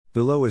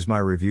Below is my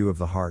review of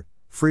The Heart,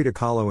 Frida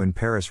Kahlo in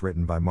Paris,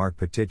 written by Mark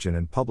Petitjean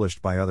and published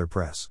by Other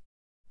Press.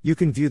 You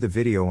can view the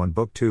video on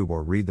BookTube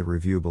or read the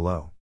review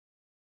below.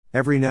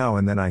 Every now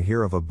and then I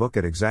hear of a book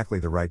at exactly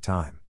the right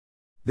time.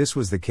 This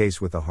was the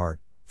case with The Heart,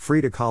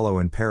 Frida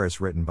Kahlo in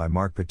Paris, written by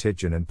Mark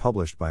Petitjean and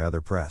published by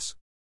Other Press.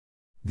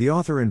 The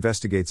author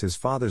investigates his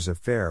father's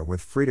affair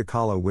with Frida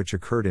Kahlo, which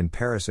occurred in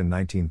Paris in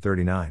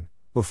 1939,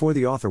 before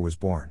the author was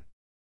born.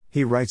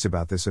 He writes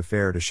about this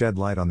affair to shed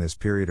light on this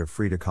period of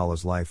Frida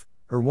Kahlo's life,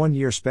 her 1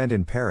 year spent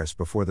in Paris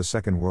before the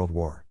Second World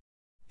War.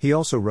 He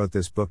also wrote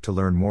this book to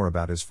learn more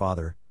about his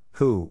father,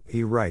 who,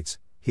 he writes,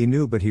 he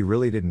knew but he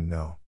really didn't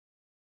know.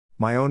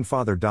 My own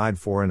father died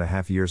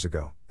 4.5 years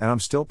ago, and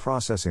I'm still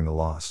processing the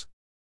loss.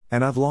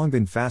 And I've long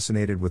been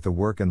fascinated with the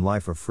work and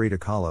life of Frida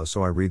Kahlo,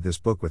 so I read this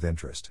book with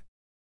interest.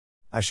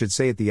 I should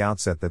say at the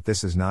outset that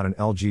this is not an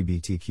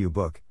LGBTQ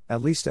book,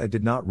 at least I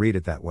did not read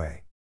it that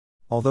way.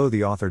 Although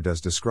the author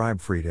does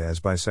describe Frida as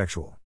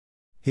bisexual.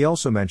 He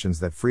also mentions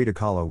that Frida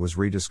Kahlo was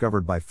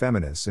rediscovered by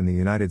feminists in the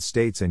United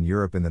States and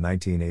Europe in the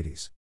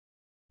 1980s.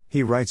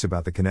 He writes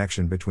about the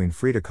connection between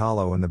Frida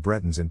Kahlo and the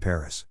Bretons in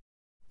Paris.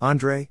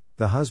 André,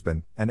 the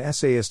husband, an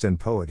essayist and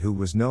poet who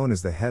was known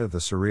as the head of the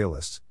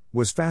Surrealists,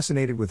 was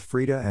fascinated with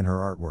Frida and her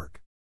artwork.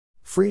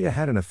 Frida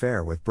had an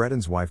affair with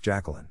Breton's wife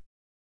Jacqueline.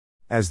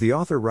 As the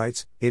author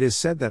writes, it is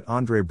said that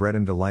André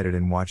Breton delighted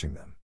in watching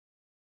them.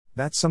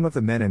 That some of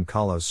the men in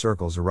Kahlo's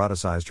circles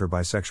eroticized her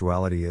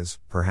bisexuality is,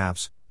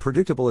 perhaps,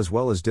 predictable as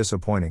well as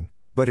disappointing,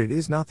 but it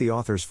is not the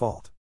author's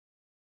fault.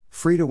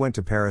 Frida went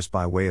to Paris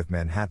by way of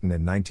Manhattan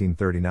in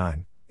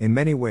 1939, in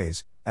many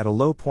ways, at a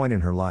low point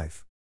in her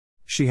life.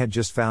 She had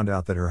just found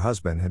out that her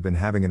husband had been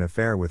having an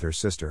affair with her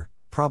sister,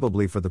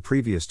 probably for the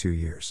previous 2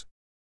 years.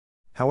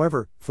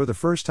 However, for the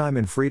first time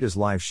in Frida's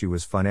life she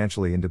was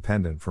financially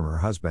independent from her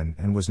husband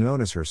and was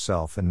known as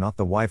herself and not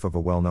the wife of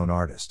a well-known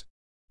artist.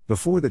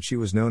 Before that she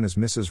was known as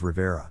Mrs.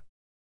 Rivera.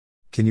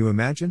 Can you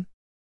imagine?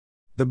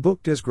 The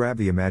book does grab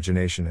the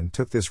imagination and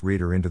took this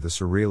reader into the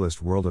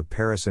surrealist world of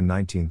Paris in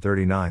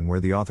 1939, where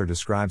the author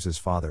describes his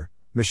father,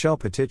 Michel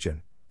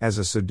Petitjean, as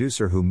a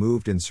seducer who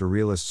moved in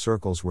surrealist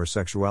circles where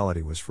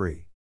sexuality was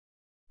free.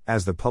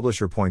 As the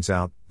publisher points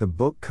out, the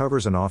book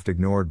covers an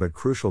oft-ignored but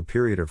crucial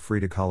period of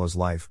Frida Kahlo's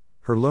life,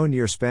 her lone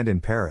year spent in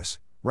Paris,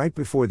 right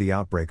before the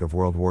outbreak of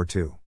World War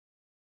II.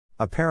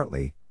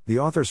 Apparently, the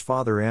author's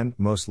father and,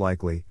 most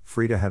likely,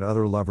 Frida had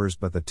other lovers,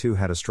 but the two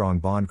had a strong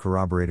bond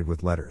corroborated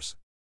with letters.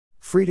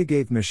 Frida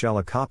gave Michel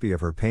a copy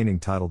of her painting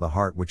titled The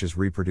Heart, which is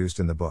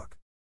reproduced in the book.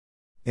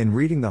 In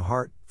reading The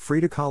Heart,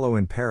 Frida Kahlo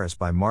in Paris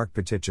by Mark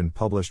Petitjean,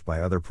 published by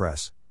Other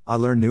Press, I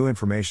learned new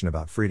information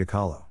about Frida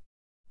Kahlo.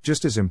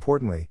 Just as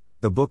importantly,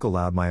 the book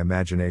allowed my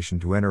imagination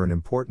to enter an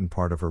important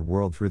part of her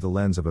world through the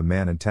lens of a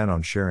man intent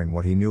on sharing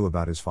what he knew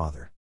about his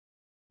father.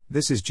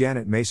 This is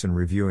Janet Mason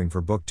reviewing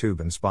for BookTube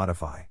and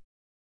Spotify.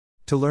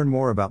 To learn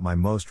more about my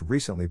most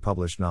recently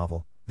published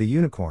novel, The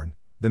Unicorn,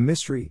 The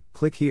Mystery,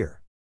 click here.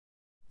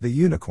 The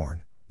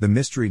Unicorn, The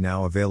Mystery,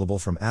 now available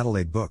from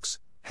Adelaide Books,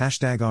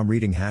 #I'm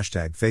reading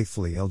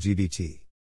 #faithfully LGBT.